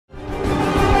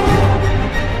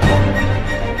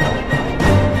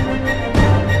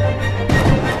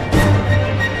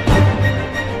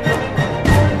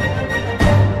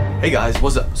Hey guys,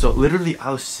 what's up? So literally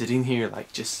I was sitting here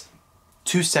like just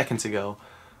 2 seconds ago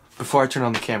before I turned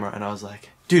on the camera and I was like,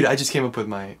 dude, I just came up with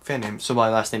my fan name. So my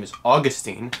last name is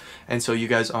Augustine and so you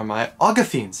guys are my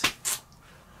Augustines.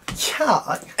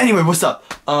 Yeah, anyway, what's up?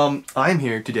 I'm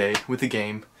here today with a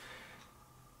game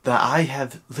that I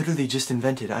have literally just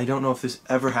invented. I don't know if this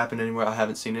ever happened anywhere. I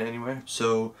haven't seen it anywhere.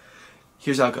 So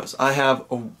here's how it goes. I have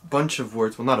a bunch of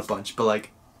words, well not a bunch, but like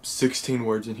 16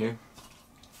 words in here.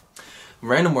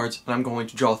 Random words, and I'm going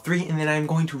to draw 3 and then I'm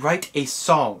going to write a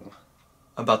song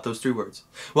about those 3 words.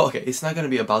 Well, okay, it's not going to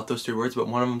be about those 3 words, but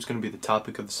one of them is going to be the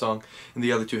topic of the song and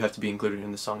the other 2 have to be included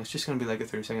in the song. It's just going to be like a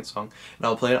 30-second song and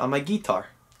I'll play it on my guitar.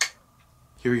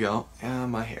 Here we go.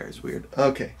 My hair is weird.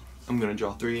 Okay, I'm going to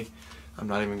draw 3. I'm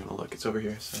not even going to look. It's over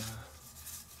here. So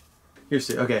here's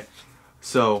 3. Okay,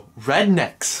 so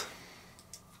rednecks.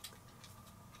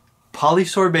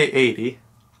 Polysorbate 80.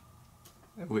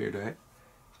 Weird, right?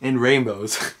 And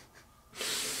rainbows.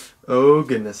 Oh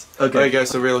goodness. Okay. Alright guys,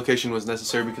 so relocation was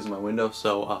necessary because of my window,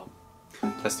 so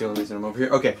that's the only reason I'm over here.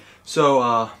 Okay,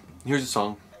 so here's a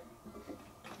song.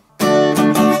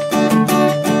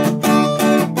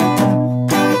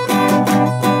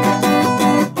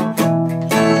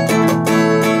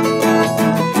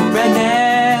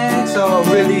 Rednecks are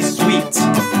really sweet.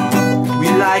 We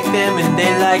like them and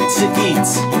they like to eat.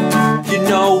 You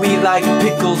know we like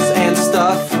pickles and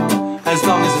stuff, as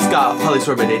long as it's got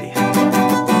polysorbate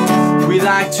 80. We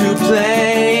like to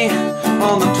play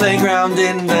on the playground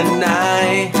in the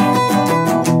night,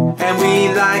 and we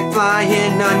like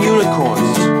flying on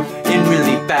unicorns in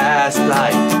really fast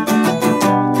flight.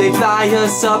 They fly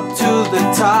us up to the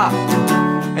top,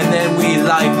 and then we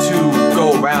like to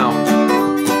go around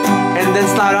and then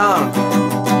slide on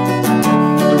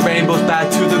the rainbows back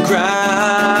to the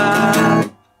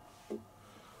ground.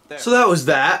 So that was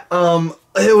that.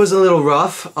 It was a little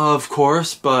rough, of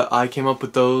course, but I came up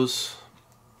with those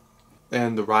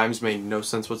and the rhymes made no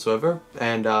sense whatsoever,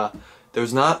 and there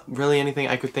was not really anything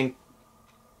I could think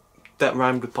that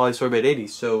rhymed with polysorbate 80,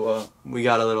 so we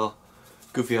got a little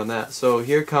goofy on that. So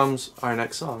here comes our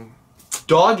next song.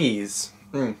 Doggies,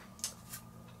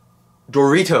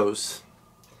 Doritos,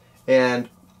 and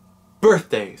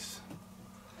birthdays.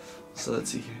 So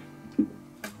let's see here.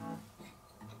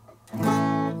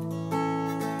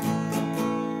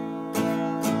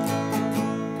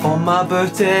 On my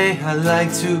birthday, I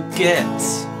like to get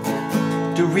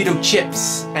Dorito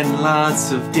chips and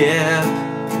lots of dip.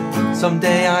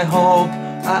 Someday I hope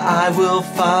I will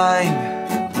find,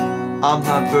 on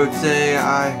my birthday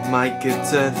I might get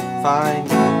to find.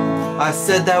 I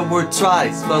said that word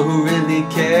twice, but who really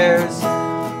cares?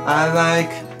 I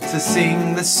like to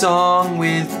sing the song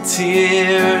with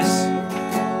tears.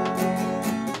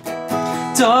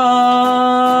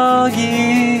 Doggies,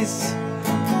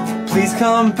 please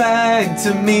come back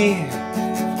to me.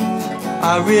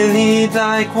 I really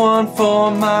like one for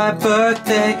my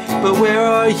birthday, but where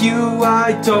are you?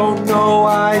 I don't know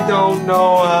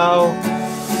how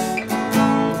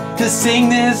to sing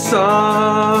this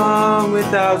song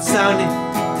without sounding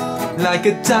like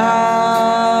a dying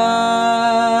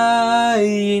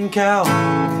cow.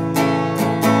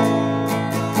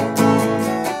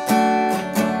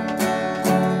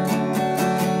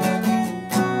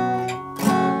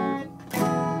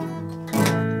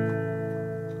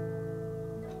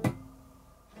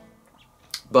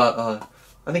 But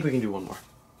I think we can do one more.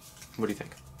 What do you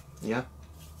think? Yeah?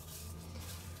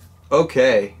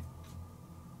 Okay.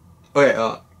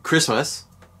 Okay, Christmas,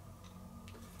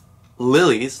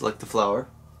 lilies, like the flower,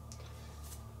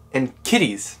 and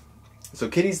kitties. So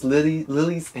kitties,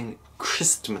 lilies, and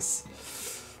Christmas.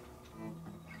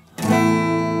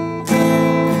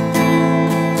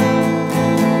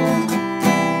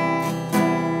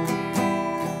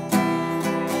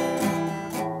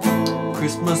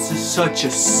 Christmas is such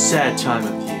a sad time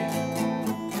of year.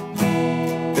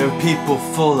 There are people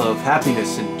full of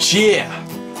happiness and cheer,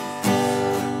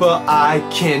 but I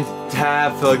can't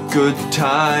have a good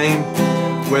time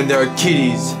when there are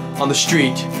kitties on the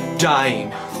street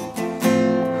dying.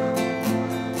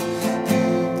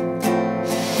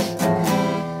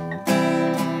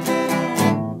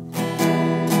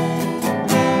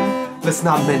 Let's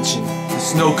not mention the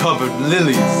snow-covered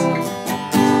lilies.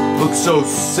 Look so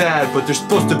sad, but they're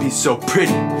supposed to be so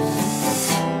pretty.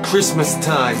 Christmas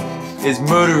time is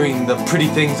murdering the pretty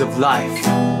things of life.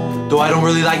 Though I don't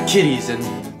really like kitties and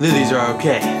lilies are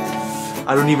okay.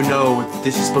 I don't even know if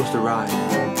this is supposed to rhyme.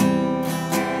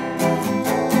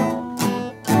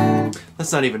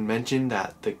 Let's not even mention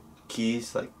that the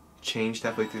keys like changed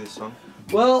halfway through the song.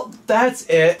 Well, that's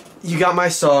it. You got my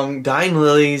song, Dying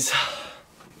Lilies.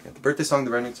 Got the birthday song,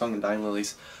 the redneck song, and Dying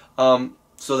Lilies.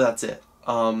 So that's it.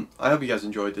 I hope you guys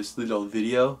enjoyed this little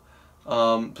video.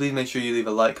 Please make sure you leave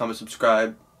a like, comment,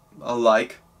 subscribe.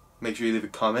 Make sure you leave a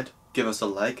comment. Give us a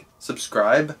like.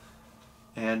 Subscribe.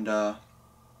 And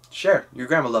share. Your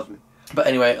grandma loves me. But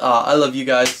anyway, I love you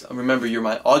guys. Remember, you're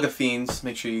my Auga fiends.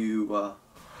 Make sure you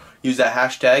use that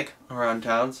hashtag around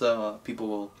town so people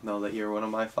will know that you're one of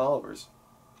my followers.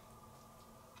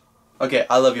 Okay,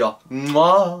 I love y'all.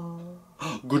 Mwah.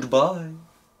 Goodbye.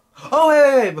 Oh,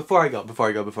 wait, before I go,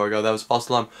 that was false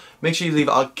alarm. Make sure you leave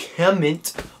a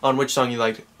comment on which song you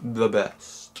liked the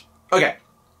best. Okay.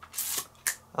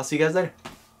 I'll see you guys later.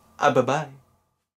 Bye-bye.